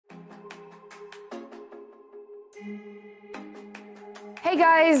Hey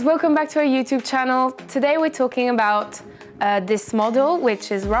guys, welcome back to our YouTube channel. Today we're talking about this model,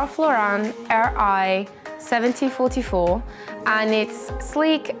 which is Ralph Lauren RA7044, and it's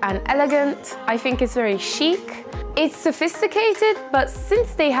sleek and elegant. I think it's very chic. It's sophisticated, but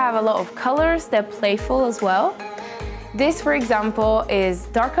since they have a lot of colors, they're playful as well. This, for example, is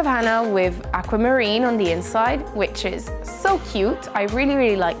dark Havana with aquamarine on the inside, which is so cute. I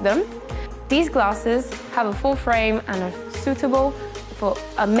really like them. These glasses have a full frame and are suitable for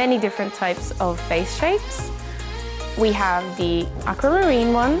many different types of face shapes. We have the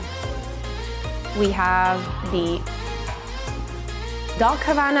aquamarine one. We have the dark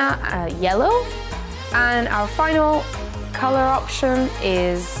Havana yellow. And our final color option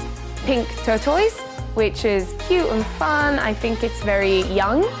is pink turquoise, which is cute and fun. I think it's very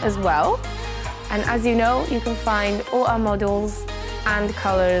young as well. And as you know, you can find all our models and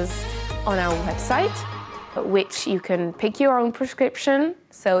colors on our website, which you can pick your own prescription,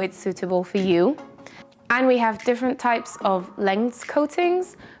 so it's suitable for you. And we have different types of lens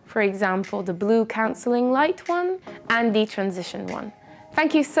coatings, for example, the blue cancelling light one and the transition one.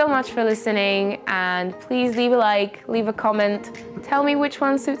 Thank you so much for listening, and please leave a like, leave a comment, tell me which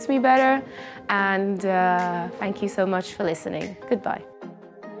one suits me better, and thank you so much for listening. Goodbye.